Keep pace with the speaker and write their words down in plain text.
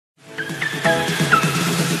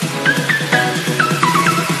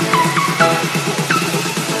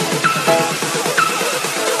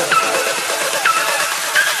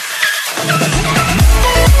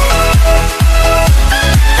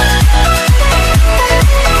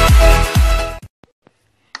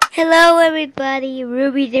Hello everybody,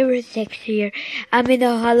 Ruby06 here. I'm in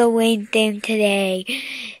the Halloween theme today.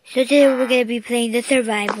 So today we're gonna be playing the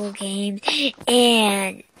survival games.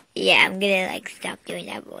 And yeah, I'm gonna stop doing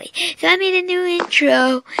that voice. So I made a new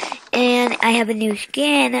intro. And I have a new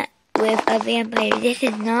skin with a vampire. This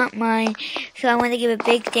is not mine. So I want to give a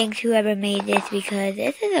big thanks to whoever made this because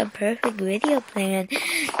this is a perfect video plan.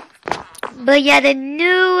 But yeah, the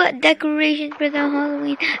new decorations for the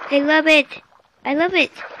Halloween. I love it. I love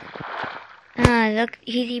it. Look,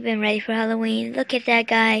 he's even ready for Halloween. Look at that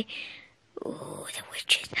guy. Ooh, the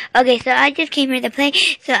witches. Okay, so I just came here to play.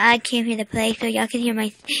 So y'all can see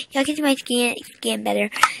my skin better.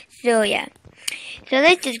 So yeah. So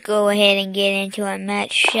let's just go ahead and get into a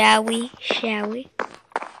match, shall we?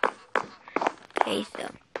 Okay, so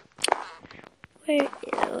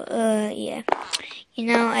yeah. You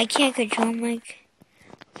know, I can't control my.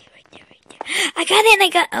 Okay, right there. I got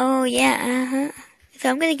it. Oh yeah. So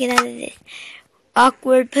I'm gonna get out of this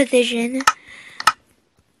awkward position.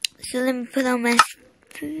 So let me put on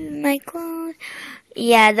my clothes.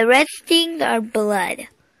 Yeah, the red stings are blood.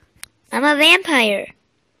 I'm a vampire.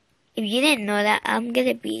 If you didn't know that, I'm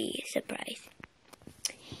gonna be surprised.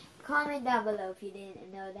 Comment down below if you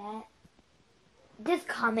didn't know that. Just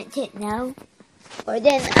comment it now. Or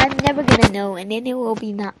then I'm never gonna know and then it will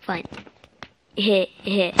be not fun. Y'all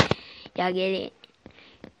get it?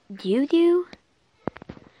 Do?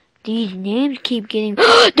 These names keep getting...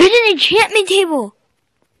 There's an enchantment table!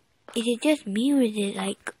 Is it just me or is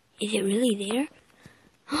it really there?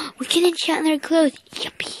 We can enchant our clothes.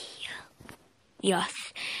 Yuppie.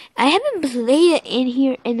 Yes. I haven't played it in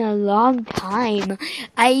here in a long time.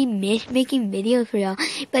 I miss making videos for y'all.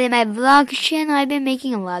 But in my vlog channel, I've been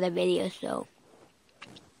making a lot of videos, so...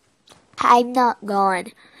 I'm not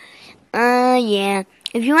gone. Yeah.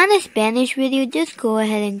 If you want a Spanish video, just go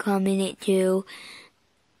ahead and comment it too.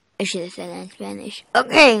 I should have said that in Spanish.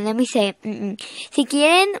 Okay, let me say it. Si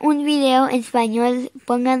quieren un video en español,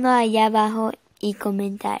 pónganlo allá abajo y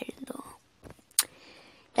comentarlo.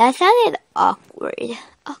 That sounded awkward.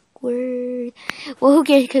 Well, who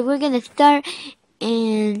cares? Because we're going to start.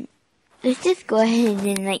 And let's just go ahead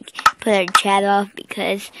and put our chat off.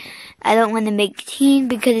 Because I don't want to make team.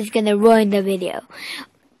 Because it's going to ruin the video.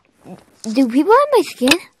 Do people have my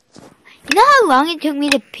skin? You know how long it took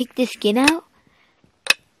me to pick the skin out?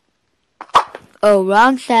 Oh,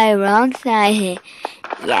 wrong side. Yeah,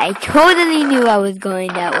 I totally knew I was going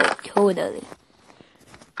that way. Totally.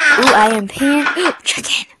 Ooh, iron pan.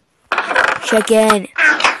 Check in.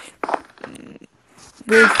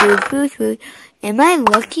 Boost. Am I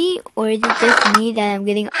lucky or is it just me that I'm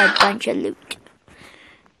getting a bunch of loot?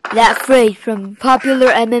 That phrase from popular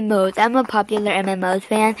MMOs. I'm a popular MMOs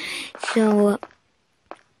fan. So,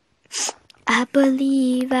 I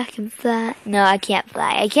believe I can fly. No, I can't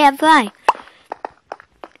fly.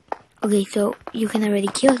 Okay, so you can already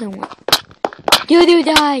kill someone. You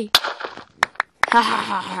die!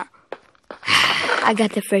 Ha. I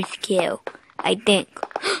got the first kill, I think.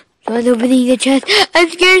 Someone's opening the chest. I'm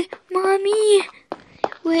scared. Mommy,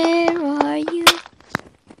 where are you?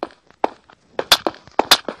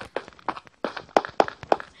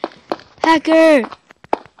 Hacker!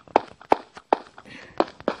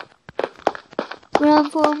 Run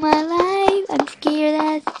for my life. I'm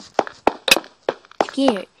scared.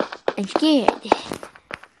 I'm scared.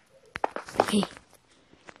 Okay.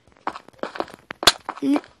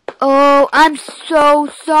 Oh, I'm so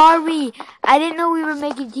sorry. I didn't know we were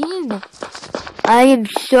making team. I am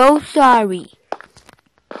so sorry.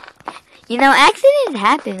 You know, accidents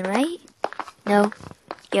happen, right? No.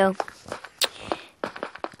 Yo.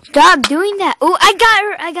 Stop doing that. Oh, I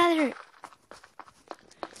got her.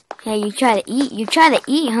 Hey, you try to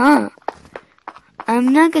eat, huh?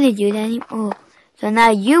 I'm not gonna do that anymore. Oh. So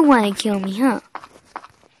now you want to kill me, huh?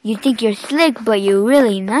 You think you're slick, but you're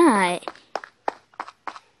really not.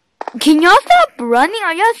 Can y'all stop running?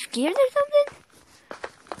 Are y'all scared or something?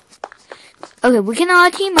 Okay, we can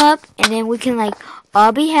all team up, and then we can,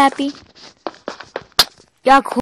 all be happy. Y'all